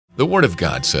The Word of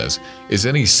God says, "Is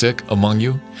any sick among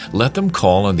you? Let them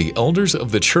call on the elders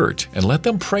of the church, and let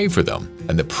them pray for them,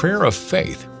 and the prayer of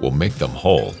faith will make them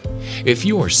whole." If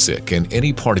you are sick in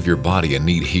any part of your body and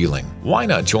need healing, why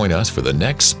not join us for the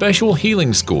next special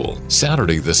healing school,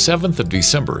 Saturday the 7th of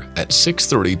December at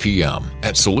 6:30 p.m.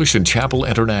 at Solution Chapel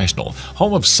International,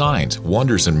 home of signs,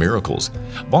 wonders, and miracles.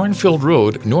 Barnfield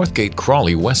Road, Northgate,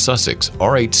 Crawley, West Sussex,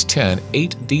 RH10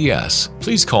 8DS.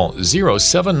 Please call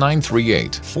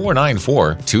 07938 494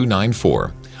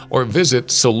 294 or visit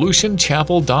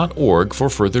solutionchapel.org for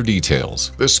further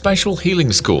details. The Special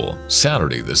Healing School,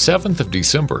 Saturday the 7th of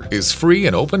December, is free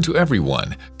and open to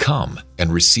everyone. Come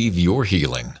and receive your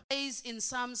healing. In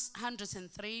Psalms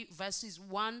 103, verses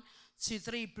 1 to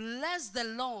 3, bless the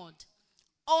Lord,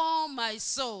 oh my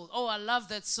soul. Oh, I love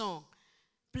that song.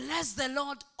 Bless the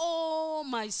Lord, oh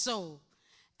my soul,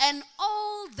 and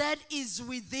all that is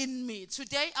within me.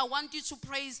 Today, I want you to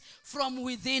praise from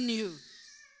within you.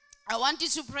 I want you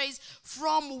to praise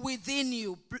from within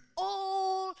you.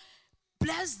 Oh,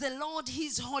 bless the Lord,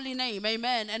 his holy name.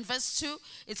 Amen. And verse 2,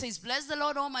 it says, bless the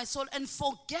Lord, oh my soul, and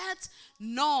forget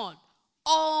not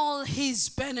all his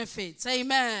benefits.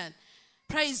 Amen.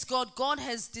 Praise God. God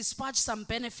has dispatched some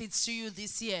benefits to you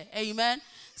this year. Amen.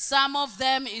 Some of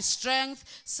them is strength.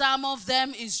 Some of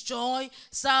them is joy.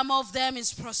 Some of them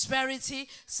is prosperity.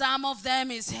 Some of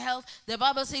them is health. The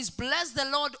Bible says, bless the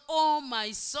Lord, oh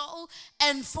my soul,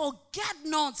 and forget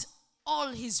not all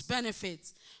his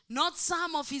benefits. Not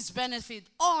some of his benefits,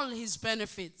 all his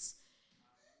benefits.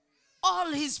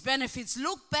 All his benefits.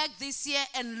 Look back this year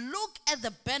and look at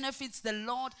the benefits the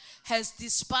Lord has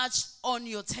dispatched on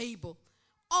your table.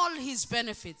 All his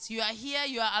benefits. You are here,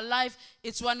 you are alive,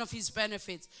 it's one of his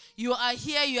benefits. You are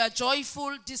here, you are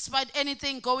joyful despite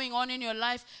anything going on in your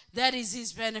life, that is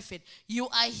his benefit. You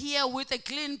are here with a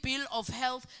clean bill of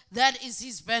health, that is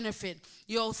his benefit.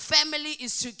 Your family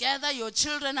is together, your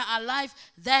children are alive,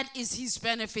 that is his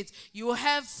benefit. You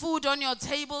have food on your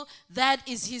table, that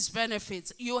is his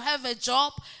benefit. You have a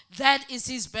job, that is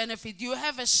his benefit. You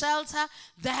have a shelter,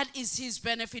 that is his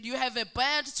benefit. You have a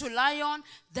bed to lie on,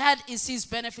 that is his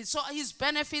benefit. So his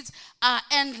benefits are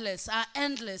endless, are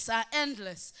endless, are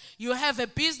endless. You have a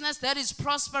business that is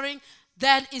prospering,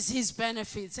 that is his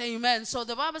benefits. Amen. So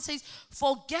the Bible says,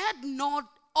 forget not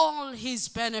all his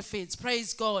benefits.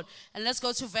 Praise God. And let's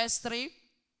go to verse 3.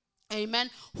 Amen.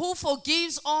 Who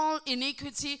forgives all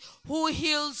iniquity, who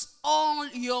heals all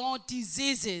your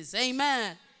diseases.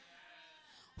 Amen.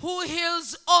 Who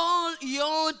heals all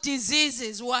your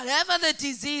diseases, whatever the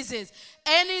disease is,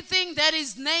 anything that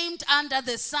is named under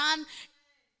the sun,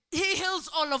 he heals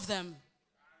all of them.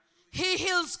 He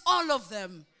heals all of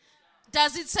them.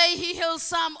 Does it say he heals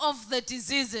some of the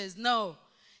diseases? No.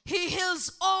 He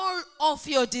heals all of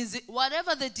your disease.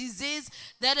 Whatever the disease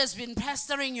that has been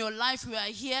pestering your life, we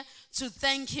are here to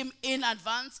thank him in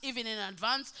advance, even in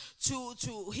advance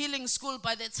to healing school.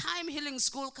 By the time healing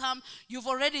school come, you've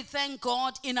already thanked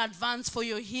God in advance for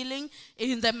your healing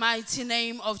in the mighty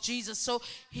name of Jesus. So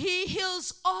he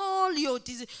heals all your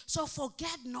disease. So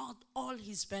forget not all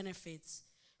his benefits.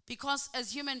 Because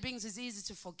as human beings, it's easy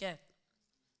to forget.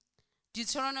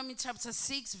 Deuteronomy chapter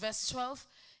 6, verse 12,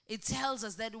 it tells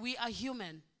us that we are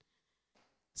human.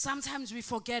 Sometimes we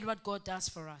forget what God does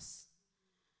for us.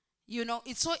 You know,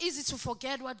 it's so easy to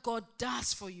forget what God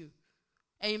does for you.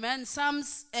 Amen.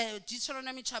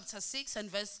 Deuteronomy chapter 6 and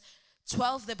verse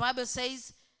 12, the Bible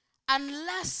says,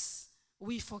 unless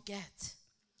we forget,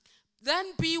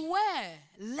 then beware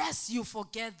lest you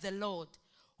forget the Lord,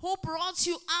 who brought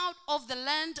you out of the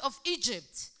land of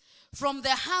Egypt, from the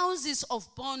houses of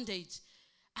bondage.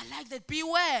 I like that.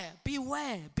 Beware,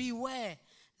 beware, beware,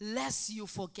 lest you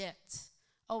forget.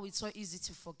 Oh, it's so easy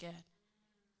to forget.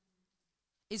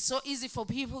 It's so easy for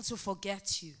people to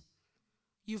forget you.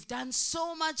 You've done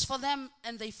so much for them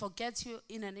and they forget you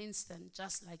in an instant,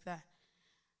 just like that.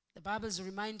 The Bible is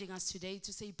reminding us today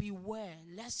to say, beware,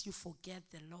 lest you forget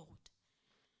the Lord.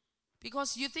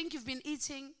 Because you think you've been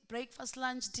eating breakfast,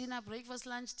 lunch, dinner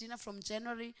from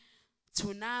January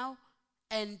to now,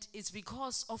 and it's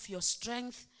because of your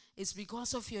strength, it's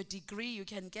because of your degree, you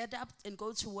can get up and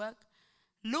go to work.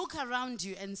 Look around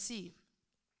you and see.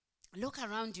 Look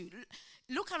around you.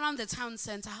 Look around the town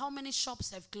center. How many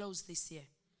shops have closed this year?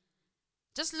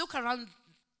 Just look around.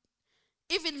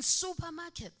 Even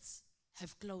supermarkets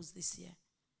have closed this year.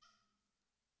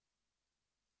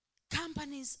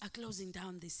 Companies are closing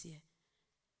down this year.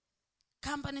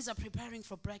 Companies are preparing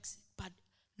for Brexit. But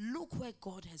look where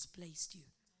God has placed you.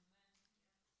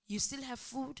 You still have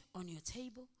food on your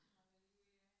table.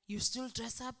 You still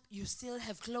dress up. You still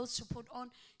have clothes to put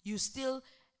on. You still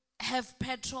have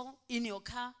petrol in your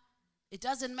car. It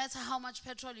doesn't matter how much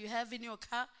petrol you have in your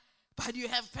car, but you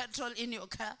have petrol in your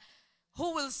car.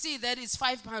 Who will see that it's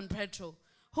 £5 petrol?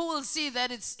 Who will see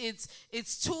that it's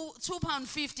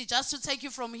 £2.50 just to take you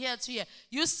from here to here?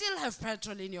 You still have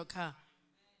petrol in your car.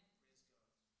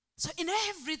 So in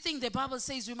everything, the Bible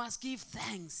says we must give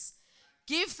thanks.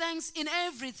 Give thanks in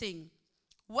everything.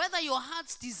 Whether your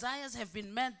heart's desires have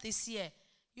been met this year,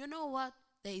 you know what?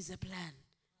 There is a plan.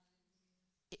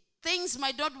 Things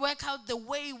might not work out the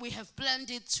way we have planned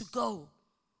it to go,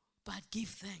 but give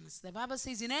thanks. The Bible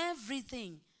says in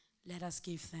everything, let us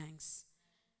give thanks.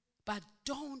 But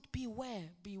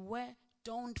beware,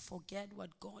 don't forget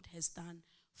what God has done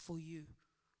for you.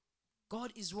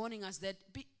 God is warning us that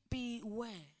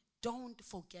beware, don't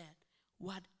forget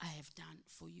what I have done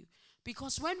for you.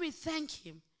 Because when we thank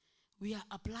Him, we are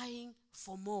applying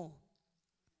for more.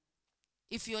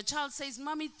 If your child says,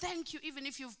 Mommy, thank you, even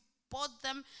if you've bought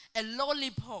them a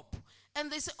lollipop,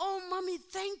 and they say, oh, Mommy,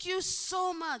 thank you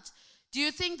so much. Do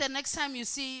you think the next time you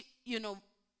see,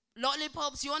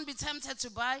 lollipops, you won't be tempted to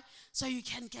buy? So you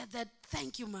can get that,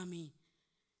 thank you, Mommy.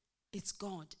 It's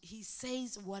God. He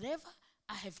says, whatever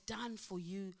I have done for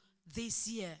you this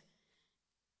year.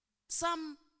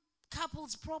 Some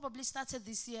couples probably started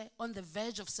this year on the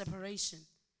verge of separation.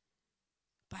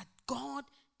 But God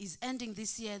is ending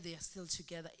this year, they are still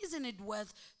together. Isn't it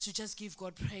worth to just give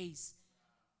God praise?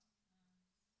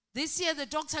 This year the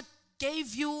doctor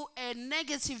gave you a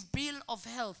negative bill of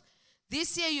health.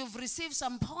 This year you've received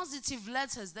some positive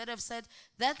letters that have said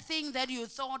that thing that you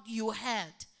thought you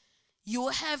had, you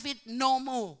have it no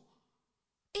more.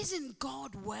 Isn't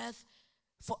God worth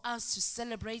for us to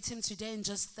celebrate Him today and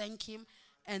just thank Him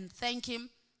and thank Him?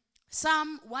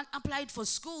 Some applied for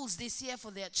schools this year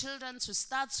for their children to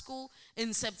start school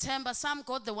in September. Some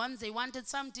got the ones they wanted.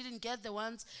 Some didn't get the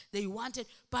ones they wanted.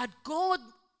 But God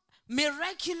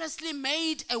miraculously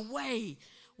made a way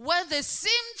where there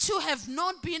seemed to have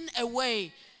not been a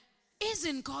way.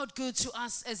 Isn't God good to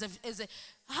us as a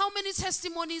how many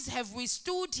testimonies have we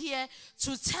stood here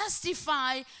to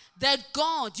testify that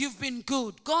God, you've been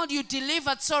good. God, you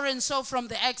delivered so and so from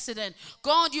the accident.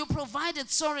 God, you provided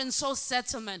so and so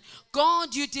settlement.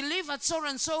 God, you delivered so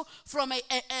and so from a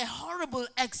horrible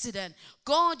accident.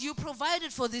 God, you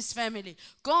provided for this family.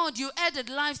 God, you added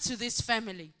life to this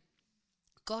family.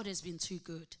 God has been too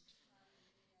good.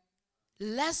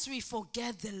 Lest we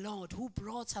forget the Lord who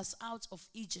brought us out of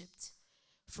Egypt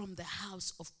from the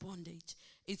house of bondage.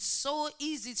 It's so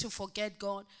easy to forget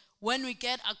God when we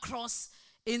get across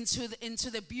into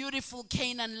the beautiful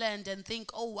Canaan land and think,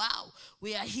 oh wow,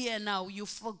 we are here now. You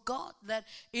forgot that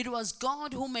it was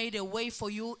God who made a way for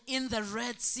you in the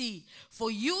Red Sea,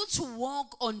 for you to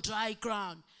walk on dry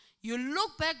ground. You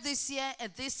look back this year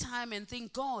at this time and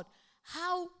think, God,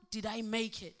 how did I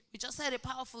make it? We just had a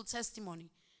powerful testimony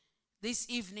this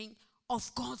evening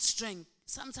of God's strength.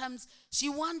 Sometimes she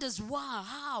wonders,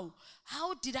 wow,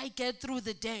 how did I get through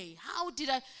the day? How did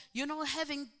I,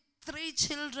 having 3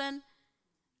 children,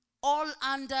 all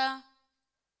under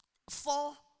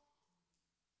 4,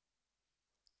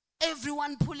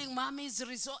 everyone pulling mommy's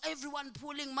resort, everyone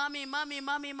pulling mommy.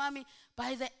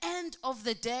 By the end of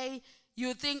the day,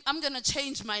 you think, I'm going to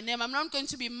change my name. I'm not going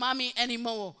to be mommy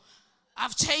anymore.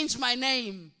 I've changed my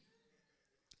name.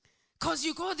 Because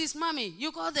you call this mommy,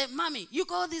 you call that mommy, you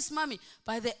call this mommy.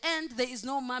 By the end, there is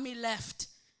no mommy left.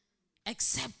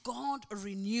 Except God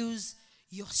renews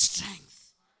your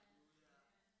strength.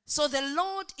 So the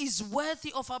Lord is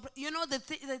worthy of our,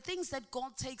 the things that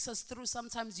God takes us through.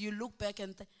 Sometimes you look back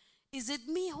and think, is it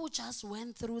me who just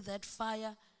went through that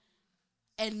fire?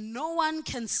 And no one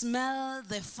can smell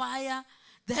the fire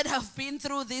that I've been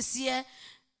through this year.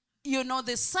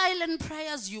 The silent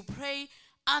prayers you pray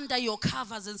under your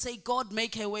covers and say, God,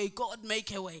 make a way, God,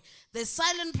 make a way. The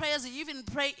silent prayers you even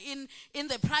pray in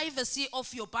the privacy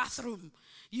of your bathroom.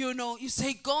 You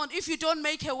say, God, if you don't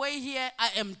make a way here,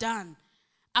 I am done.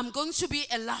 I'm going to be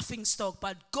a laughing stock.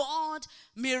 But God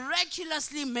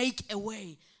miraculously make a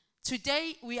way.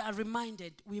 Today, we are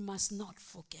reminded we must not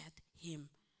forget Him.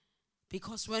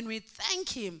 Because when we thank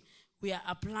Him, we are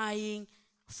applying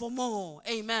for more.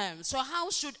 Amen. So how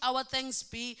should our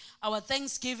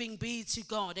thanksgiving be to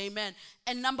God? Amen.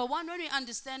 And number one, when we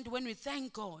understand, when we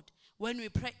thank God, when we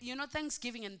pray,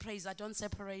 thanksgiving and praise, I don't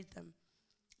separate them.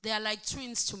 They are like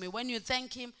twins to me. When you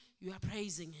thank Him, you are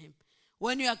praising Him.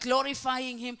 When you are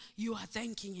glorifying Him, you are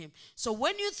thanking Him. So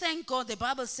when you thank God, the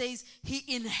Bible says He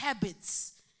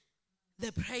inhabits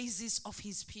the praises of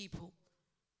His people.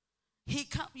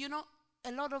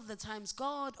 A lot of the times,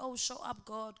 God, show up,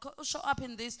 God. Show up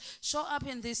in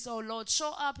this, oh Lord.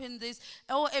 Show up in this.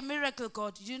 Oh, a miracle,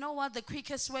 God. You know what the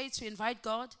quickest way to invite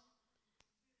God?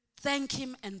 thank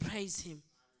him and praise him.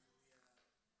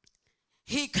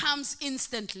 He comes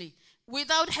instantly,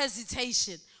 without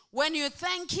hesitation. When you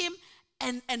thank him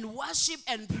and worship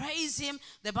and praise him,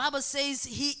 the Bible says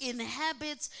he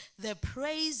inhabits the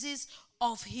praises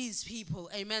of his people.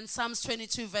 Amen. Psalms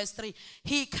 22 verse 3.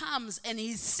 He comes and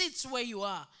he sits where you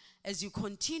are. As you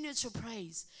continue to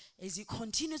praise, as you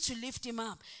continue to lift him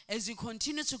up, as you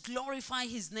continue to glorify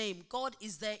his name, God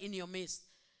is there in your midst.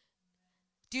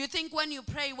 Do you think when you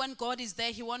pray, when God is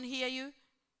there, he won't hear you?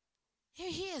 He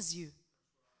hears you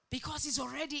because he's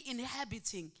already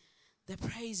inhabiting the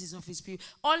praises of his people.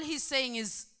 All he's saying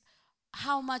is,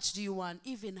 how much do you want?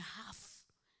 Even half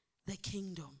the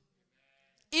kingdom.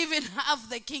 Even half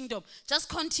the kingdom. Just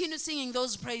continue singing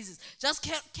those praises. Just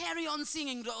carry on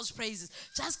singing those praises.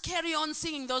 Just carry on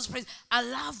singing those praises. I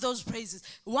love those praises.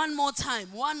 One more time.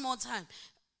 One more time.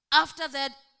 After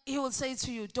that, he will say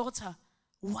to you, daughter,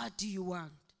 what do you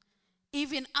want?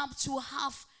 Even up to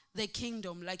half the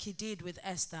kingdom, like he did with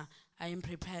Esther, I am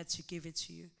prepared to give it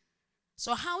to you.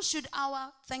 So how should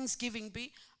our thanksgiving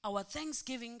be? Our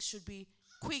thanksgiving should be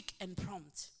quick and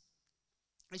prompt.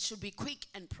 It should be quick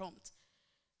and prompt.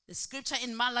 The scripture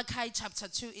in Malachi chapter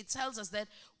 2, it tells us that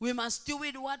we must do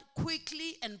it what?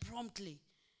 Quickly and promptly.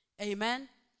 Amen.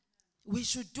 We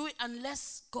should do it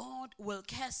unless God will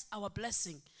curse our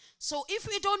blessing. So if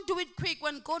we don't do it quick,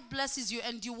 when God blesses you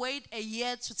and you wait a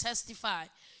year to testify,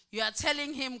 you are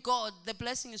telling him, God, the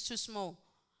blessing is too small.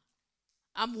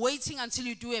 I'm waiting until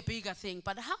you do a bigger thing.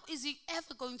 But how is he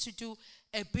ever going to do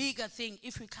a bigger thing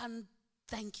if we can't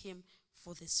thank him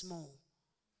for the small?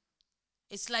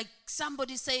 It's like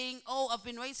somebody saying, oh, I've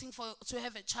been waiting to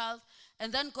have a child.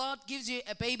 And then God gives you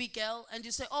a baby girl. And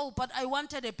you say, oh, but I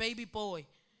wanted a baby boy.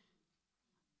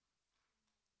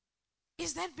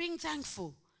 Is that being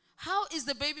thankful? How is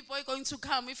the baby boy going to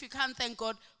come if you can't thank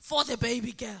God for the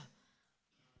baby girl?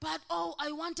 But, oh,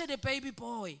 I wanted a baby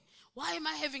boy. Why am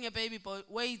I having a baby boy?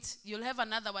 Wait, you'll have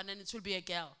another one and it will be a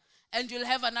girl. And you'll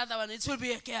have another one, it will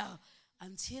be a girl.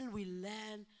 Until we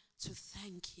learn to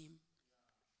thank him.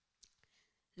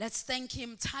 Let's thank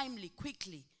him timely,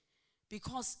 quickly.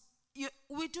 Because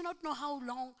we do not know how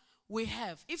long we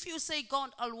have. If you say,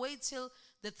 God, I'll wait till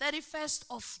the 31st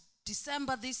of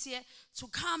December this year to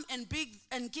come and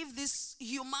give this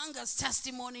humongous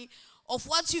testimony of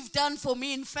what you've done for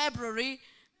me in February,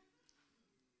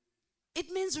 it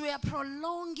means we are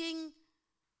prolonging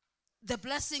the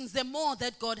blessings, the more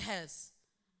that God has.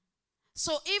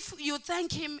 So if you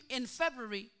thank him in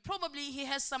February, probably he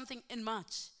has something in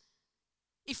March.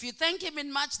 If you thank him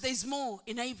in March, there's more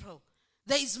in April.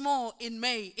 There is more in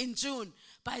May, in June.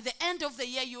 By the end of the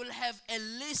year, you will have a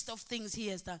list of things he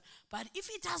has done. But if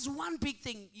he does one big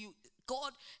thing,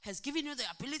 God has given you the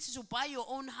ability to buy your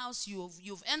own house.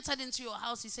 You've entered into your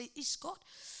house. You say, Ish, God,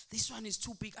 this one is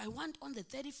too big. I want on the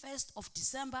 31st of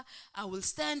December, I will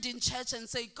stand in church and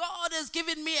say, God has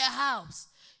given me a house.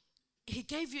 He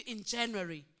gave you in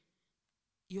January.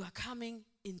 You are coming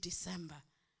in December.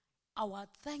 Our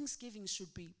thanksgiving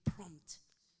should be prompt.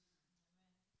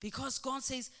 Because God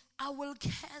says, I will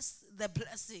cast the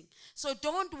blessing. So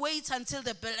don't wait until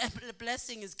the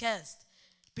blessing is cast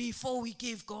before we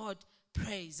give God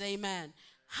praise. Amen.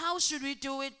 How should we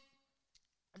do it?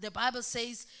 The Bible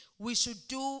says we should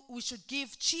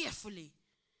give cheerfully.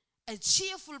 A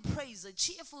cheerful praise, a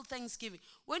cheerful thanksgiving.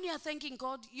 When you are thanking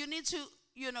God, you need to,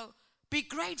 be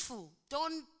grateful.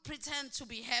 Don't pretend to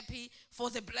be happy for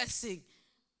the blessing.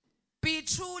 Be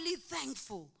truly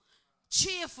thankful.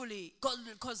 Cheerfully,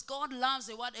 because God loves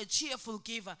a cheerful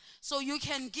giver. So you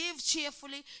can give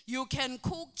cheerfully, you can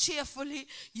cook cheerfully,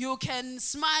 you can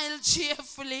smile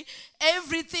cheerfully.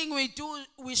 Everything we do,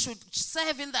 we should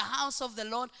serve in the house of the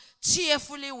Lord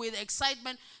cheerfully with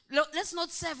excitement. Let's not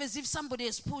serve as if somebody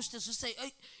has pushed us to say,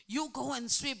 hey, you go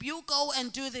and sweep, you go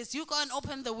and do this, you go and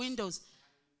open the windows.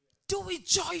 Do it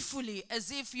joyfully, as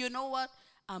if, you know what?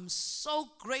 I'm so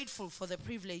grateful for the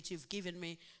privilege you've given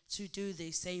me to do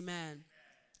this. Amen.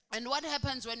 And what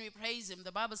happens when we praise him?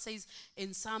 The Bible says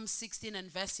in Psalm 16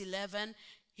 and verse 11,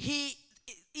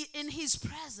 in his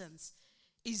presence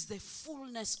is the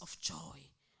fullness of joy.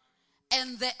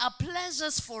 And there are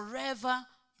pleasures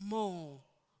forevermore.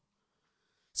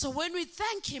 So when we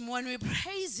thank him, when we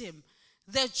praise him,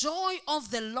 the joy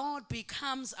of the Lord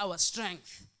becomes our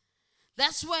strength.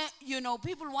 That's where,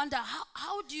 people wonder,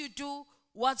 how do you do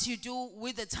what you do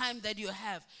with the time that you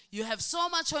have? You have so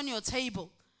much on your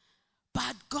table.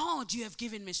 But God, you have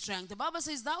given me strength. The Bible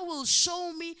says, thou will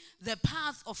show me the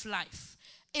path of life.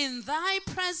 In thy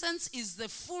presence is the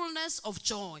fullness of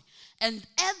joy, and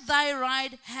at thy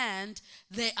right hand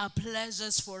there are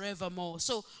pleasures forevermore.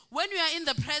 So when you are in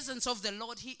the presence of the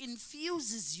Lord, he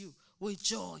infuses you with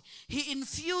joy. He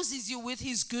infuses you with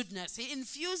his goodness. He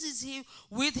infuses you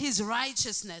with his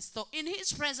righteousness. So in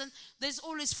his presence, there's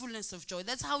always fullness of joy.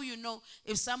 That's how you know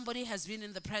if somebody has been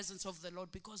in the presence of the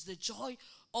Lord, because the joy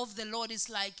of the Lord is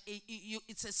like,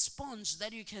 it's a sponge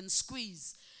that you can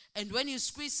squeeze. And when you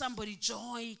squeeze somebody,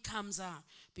 joy comes out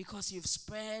because you've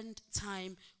spent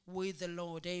time with the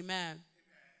Lord. Amen.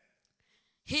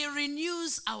 He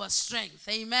renews our strength.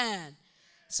 Amen.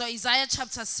 So Isaiah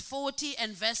chapter 40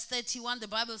 and verse 31, the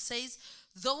Bible says,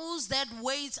 those that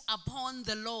wait upon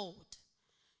the Lord.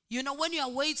 You know, when you are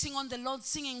waiting on the Lord,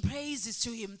 singing praises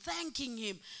to him, thanking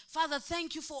him. Father,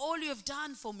 thank you for all you have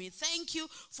done for me. Thank you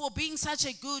for being such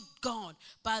a good God.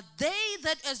 But they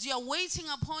that, as you are waiting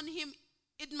upon him,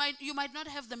 you might not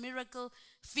have the miracle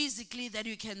physically that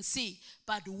you can see,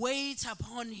 but wait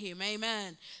upon him.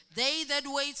 Amen. They that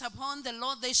wait upon the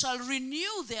Lord, they shall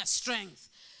renew their strength.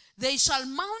 They shall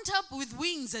mount up with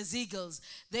wings as eagles.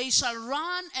 They shall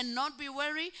run and not be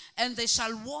weary, and they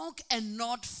shall walk and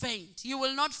not faint. You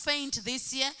will not faint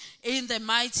this year in the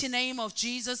mighty name of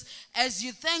Jesus. As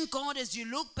you thank God, as you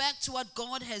look back to what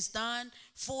God has done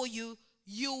for you,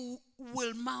 you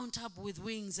will mount up with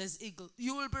wings as eagles.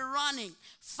 You will be running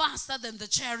faster than the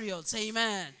chariots.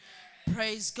 Amen.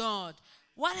 Praise God.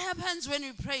 What happens when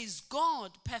we praise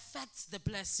God? Perfects the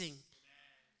blessing.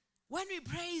 When we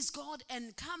praise God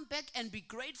and come back and be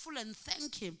grateful and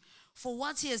thank him for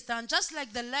what he has done, just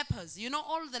like the lepers. You know,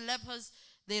 all the lepers,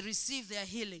 they receive their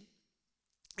healing.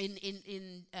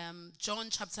 In John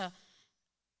chapter,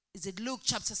 Luke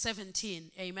chapter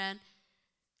 17, amen.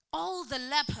 All the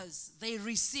lepers, they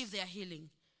receive their healing.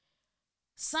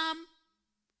 Some,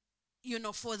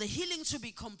 for the healing to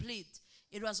be complete,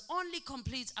 it was only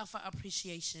complete after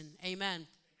appreciation. Amen.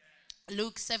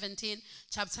 Luke 17,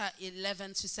 chapter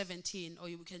 11 to 17, or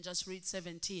you can just read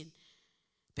 17.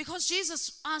 Because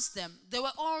Jesus asked them, they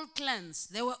were all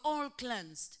cleansed. They were all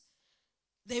cleansed.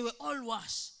 They were all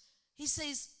washed. He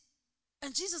says,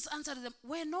 and Jesus answered them,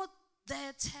 were not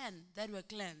there 10 that were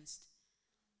cleansed?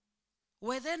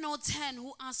 Were there not 10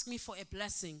 who asked me for a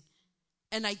blessing,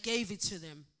 and I gave it to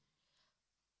them?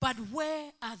 But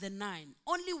where are the 9?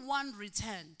 Only one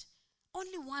returned.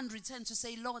 Only one returned to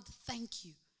say, Lord, thank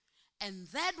you. And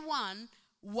that one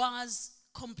was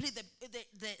complete.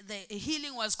 The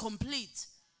healing was complete.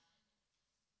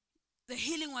 The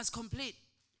healing was complete.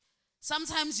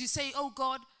 Sometimes you say, oh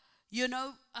God,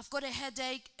 I've got a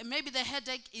headache. And maybe the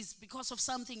headache is because of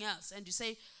something else. And you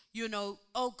say,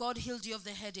 oh, God healed you of the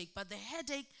headache. But the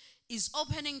headache is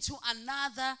opening to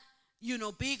another,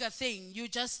 bigger thing. You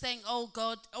just think, oh,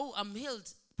 God, I'm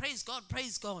healed. Praise God,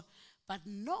 praise God. But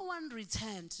no one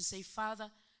returned to say,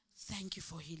 Father, thank you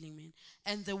for healing me.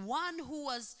 And the one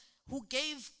who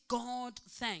gave God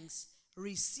thanks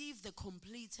received the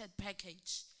completed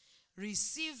package.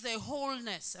 Receive the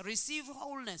wholeness. Receive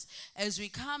wholeness. As we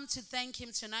come to thank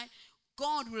him tonight,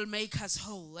 God will make us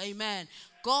whole. Amen.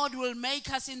 God will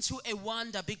make us into a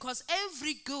wonder, because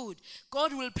every good,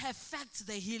 God will perfect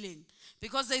the healing.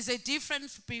 Because there's a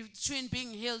difference between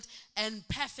being healed and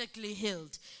perfectly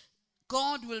healed.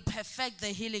 God will perfect the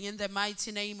healing in the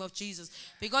mighty name of Jesus.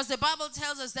 Because the Bible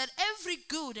tells us that every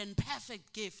good and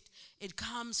perfect gift, it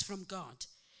comes from God.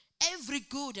 Every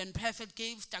good and perfect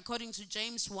gift, according to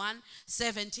James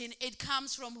 1:17, it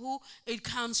comes from who? It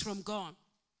comes from God.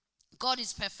 God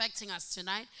is perfecting us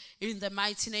tonight in the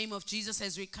mighty name of Jesus.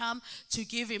 As we come to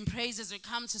give him praise, as we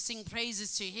come to sing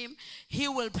praises to him, he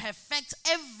will perfect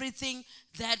everything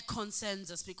that concerns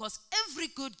us, because every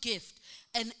good gift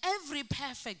and every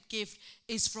perfect gift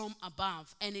is from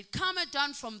above, and it cometh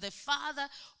down from the Father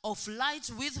of lights,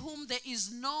 with whom there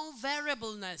is no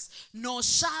variableness, no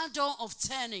shadow of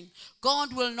turning.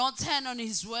 God will not turn on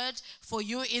his word for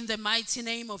you in the mighty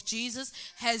name of Jesus.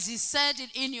 Has he said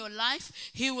it in your life,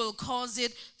 he will cause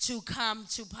it to come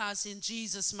to pass in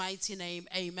Jesus' mighty name.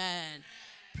 Amen.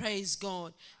 Praise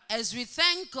God. As we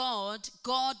thank God,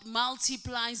 God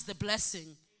multiplies the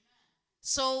blessing.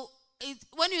 So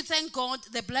when you thank God,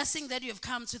 the blessing that you have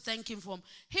come to thank him for,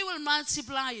 he will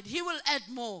multiply it. He will add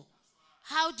more.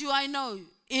 How do I know?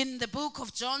 In the book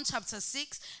of John chapter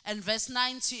 6 and verse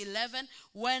 9 to 11,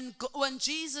 when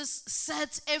Jesus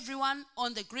set everyone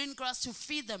on the green grass to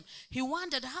feed them, he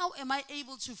wondered, how am I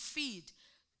able to feed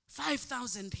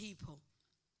 5,000 people?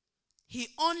 He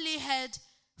only had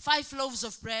 5 loaves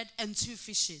of bread and 2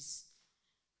 fishes.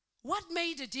 What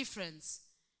made a difference?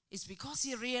 It's because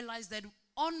he realized that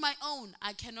on my own,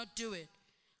 I cannot do it.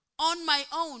 On my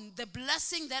own, the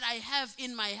blessing that I have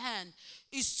in my hand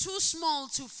is too small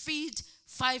to feed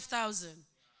 5,000.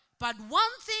 But one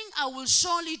thing I will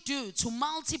surely do to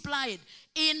multiply it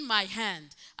in my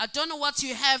hand. I don't know what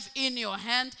you have in your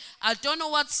hand. I don't know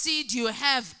what seed you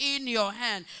have in your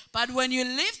hand. But when you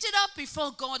lift it up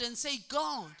before God and say,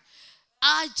 God,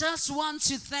 I just want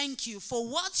to thank you for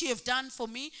what you have done for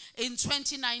me in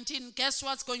 2019. Guess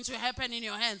what's going to happen in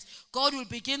your hands? God will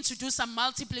begin to do some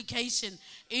multiplication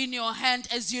in your hand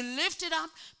as you lift it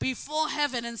up before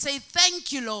heaven and say,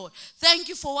 thank you, Lord. Thank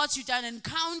you for what you've done, and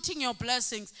counting your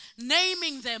blessings,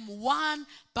 naming them one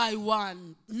by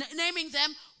one. Naming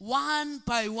them one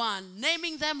by one.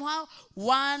 Naming them how?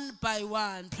 One by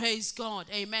one. Praise God.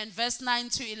 Amen. Verse 9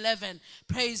 to 11.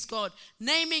 Praise God.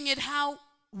 Naming it how?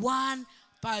 One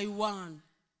by one.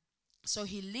 So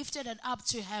he lifted it up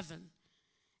to heaven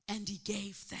and he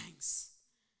gave thanks.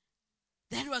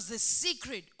 That was the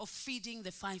secret of feeding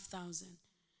the 5,000.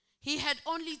 He had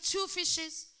only 2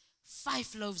 fishes,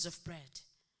 5 loaves of bread.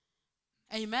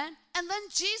 Amen. And then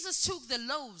Jesus took the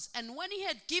loaves, and when he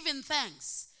had given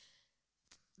thanks,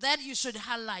 that you should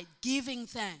highlight, giving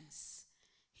thanks,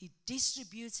 he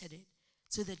distributed it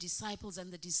to the disciples,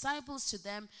 and the disciples to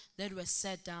them that were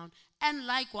set down, and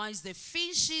likewise the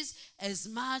fishes as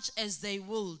much as they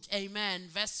would. Amen.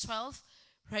 Verse 12,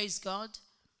 praise God.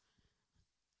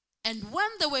 And when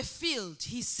they were filled,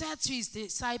 he said to his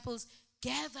disciples,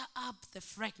 gather up the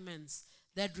fragments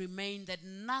that remain, that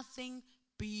nothing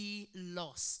be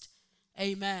lost.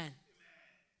 Amen.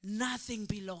 Nothing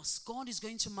be lost. God is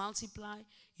going to multiply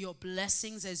your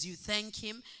blessings as you thank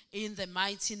him in the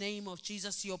mighty name of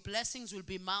Jesus. Your blessings will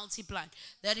be multiplied.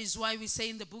 That is why we say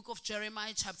in the book of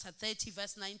Jeremiah chapter 30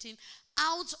 verse 19,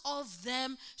 out of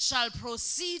them shall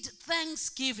proceed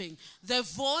thanksgiving, the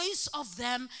voice of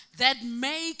them that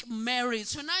make merry.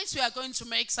 Tonight we are going to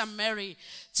make some merry.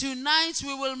 Tonight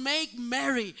we will make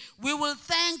merry. We will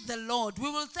thank the Lord.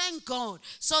 We will thank God,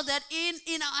 so that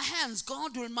in our hands,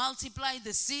 God will multiply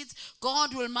the seeds.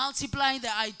 God will multiply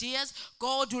the ideas.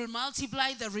 God will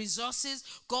multiply the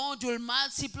resources. God will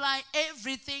multiply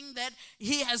everything that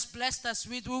he has blessed us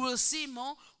with. We will see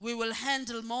more. We will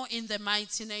handle more in the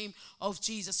mighty name of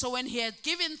Jesus. So when he had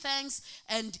given thanks,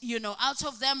 and out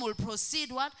of them will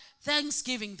proceed what?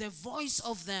 Thanksgiving, the voice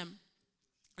of them.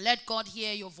 Let God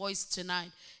hear your voice tonight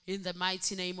in the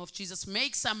mighty name of Jesus.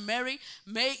 Make some merry.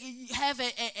 Have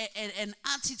an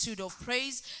attitude of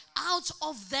praise. Out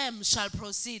of them shall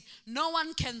proceed. No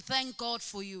one can thank God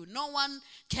for you. No one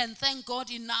can thank God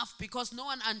enough, because no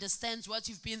one understands what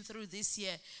you've been through this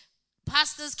year.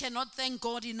 Pastors cannot thank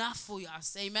God enough for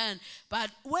us. Amen. But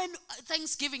when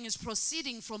thanksgiving is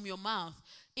proceeding from your mouth,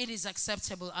 it is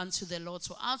acceptable unto the Lord.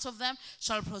 So out of them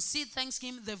shall proceed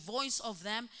thanksgiving, the voice of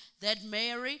them that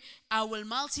merry. I will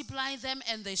multiply them,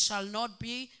 and they shall not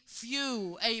be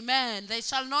few. Amen. They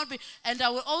shall not be. And I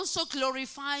will also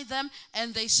glorify them,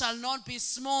 and they shall not be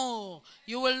small.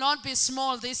 You will not be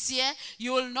small this year.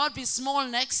 You will not be small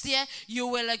next year. You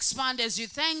will expand as you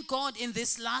thank God in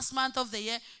this last month of the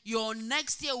year. Your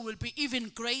next year will be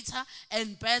even greater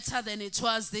and better than it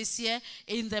was this year,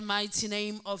 in the mighty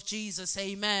name of Jesus.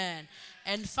 Amen.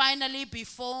 And finally,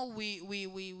 before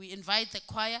we invite the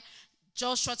choir,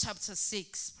 Joshua chapter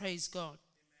 6, praise God.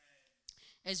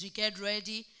 As we get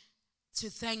ready to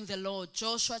thank the Lord,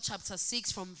 Joshua chapter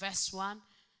 6 from verse 1,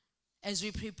 as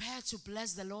we prepare to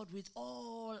bless the Lord with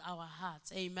all our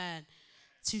hearts. Amen.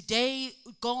 Today,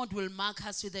 God will mark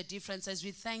us with a difference as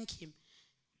we thank him.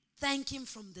 Thank him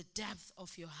from the depth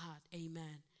of your heart.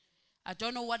 Amen. I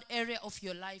don't know what area of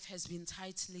your life has been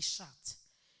tightly shut.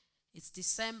 It's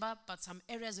December, but some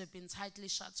areas have been tightly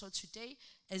shut. So today,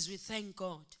 as we thank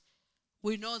God,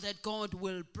 we know that God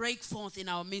will break forth in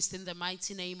our midst in the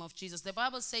mighty name of Jesus. The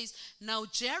Bible says, now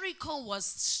Jericho was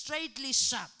straitly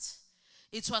shut.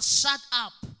 It was shut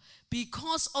up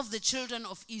because of the children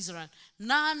of Israel.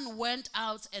 None went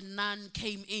out and none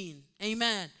came in.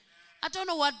 Amen. I don't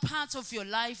know what part of your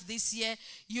life this year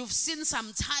you've seen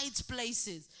some tight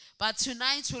places. But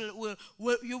tonight you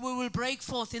will break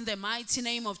forth in the mighty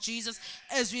name of Jesus,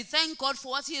 as we thank God for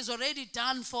what he has already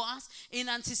done for us, in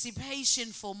anticipation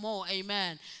for more.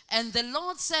 Amen. And the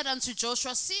Lord said unto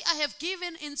Joshua, see, I have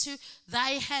given into thy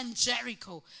hand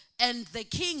Jericho, and the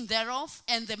king thereof,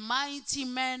 and the mighty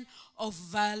men of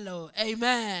valor.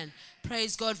 Amen.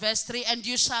 Praise God. Verse 3, and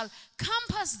you shall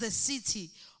compass the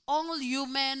city, all you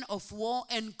men of war,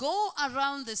 and go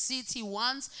around the city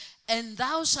once, and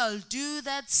thou shalt do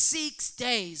that 6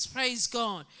 days. Praise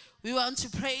God. We want to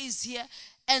praise here.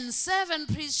 And 7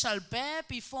 priests shall bear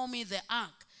before me the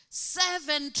ark,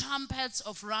 7 trumpets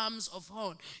of rams of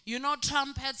horn. You know,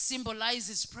 trumpet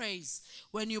symbolizes praise.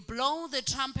 When you blow the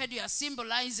trumpet, you are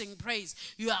symbolizing praise.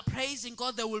 You are praising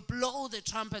God. They will blow the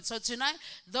trumpet. So tonight,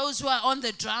 those who are on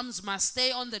the drums must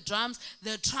stay on the drums.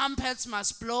 The trumpets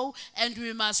must blow, and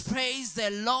we must praise the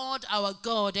Lord our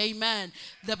God. Amen.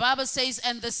 The Bible says,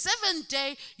 and the 7th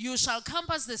day you shall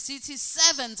compass the city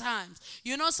 7 times.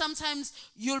 You know, sometimes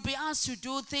you'll be asked to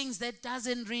do things that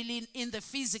doesn't really in the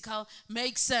physical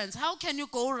make sense. How can you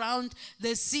go around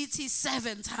the city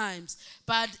 7 times?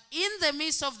 But in the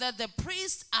midst of that, the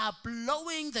priests are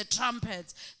blowing the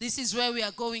trumpets. This is where we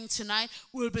are going tonight.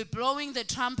 We'll be blowing the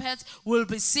trumpets. We'll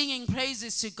be singing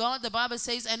praises to God. The Bible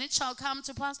says, and it shall come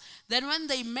to pass, then when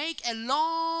they make a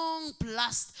long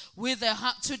blast with the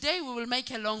harp. Today we will make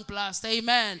a long blast.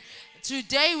 Amen.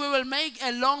 Today we will make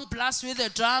a long blast with the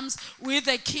drums, with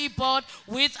the keyboard,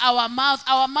 with our mouth.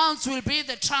 Our mouths will be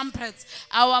the trumpets.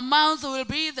 Our mouth will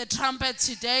be the trumpet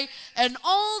today. And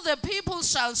all the people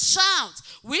shall shout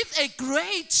with a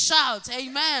great shout.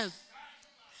 Amen.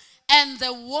 And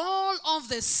the wall of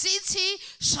the city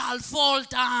shall fall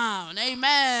down.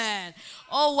 Amen.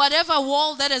 Oh, whatever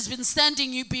wall that has been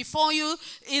standing before you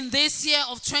in this year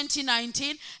of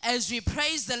 2019, as we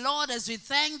praise the Lord, as we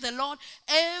thank the Lord,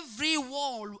 every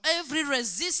wall, every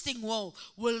resisting wall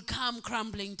will come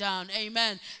crumbling down.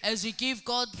 Amen. As we give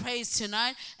God praise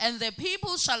tonight, and the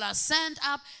people shall ascend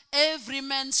up, every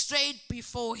man straight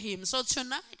before him. So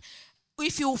tonight,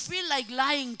 if you feel like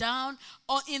lying down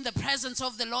or in the presence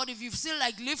of the Lord, if you feel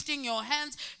like lifting your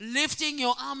hands, lifting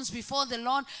your arms before the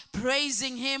Lord,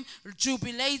 praising him,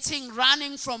 jubilating,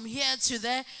 running from here to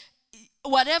there,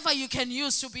 whatever you can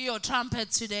use to be your trumpet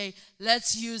today,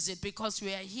 let's use it, because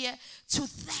we are here to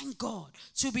thank God,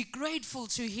 to be grateful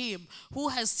to him who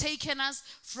has taken us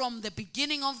from the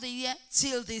beginning of the year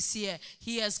till this year.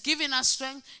 He has given us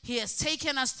strength. He has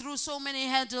taken us through so many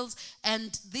hurdles,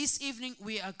 and this evening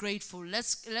we are grateful.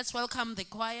 Let's welcome the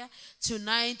choir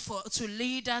tonight to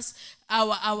lead us,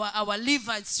 our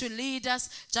Levites to lead us,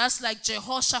 just like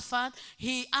Jehoshaphat.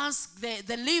 He asked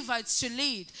the Levites to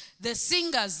lead. The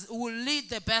singers will lead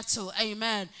the battle.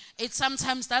 Amen. It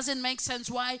sometimes doesn't make sense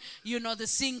why, the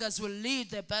singers will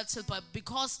lead the battle, but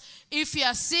because if you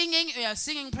are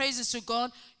singing praises to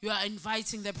God, you are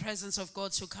inviting the presence of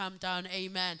God to come down.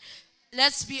 Amen.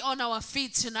 Let's be on our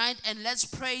feet tonight and let's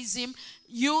praise him.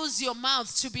 Use your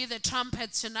mouth to be the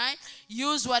trumpet tonight.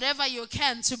 Use whatever you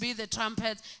can to be the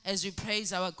trumpet as we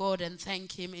praise our God and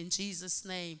thank him in Jesus'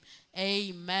 name.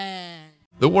 Amen.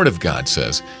 The Word of God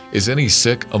says, is any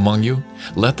sick among you?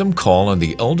 Let them call on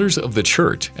the elders of the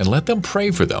church and let them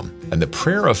pray for them, and the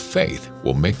prayer of faith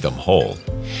will make them whole.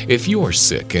 If you are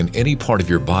sick in any part of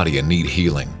your body and need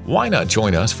healing, why not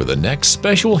join us for the next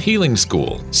special healing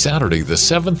school, Saturday the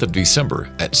 7th of December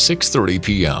at 6:30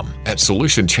 p.m. at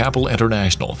Solution Chapel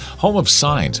International, home of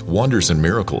signs, wonders, and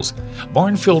miracles.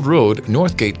 Barnfield Road,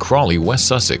 Northgate, Crawley, West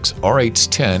Sussex,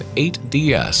 RH10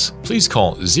 8DS. Please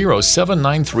call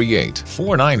 07938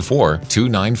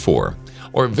 494-294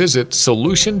 or visit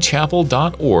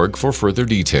solutionchapel.org for further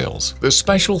details. The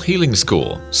Special Healing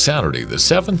School, Saturday the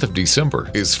 7th of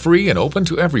December, is free and open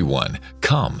to everyone.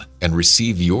 Come and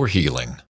receive your healing.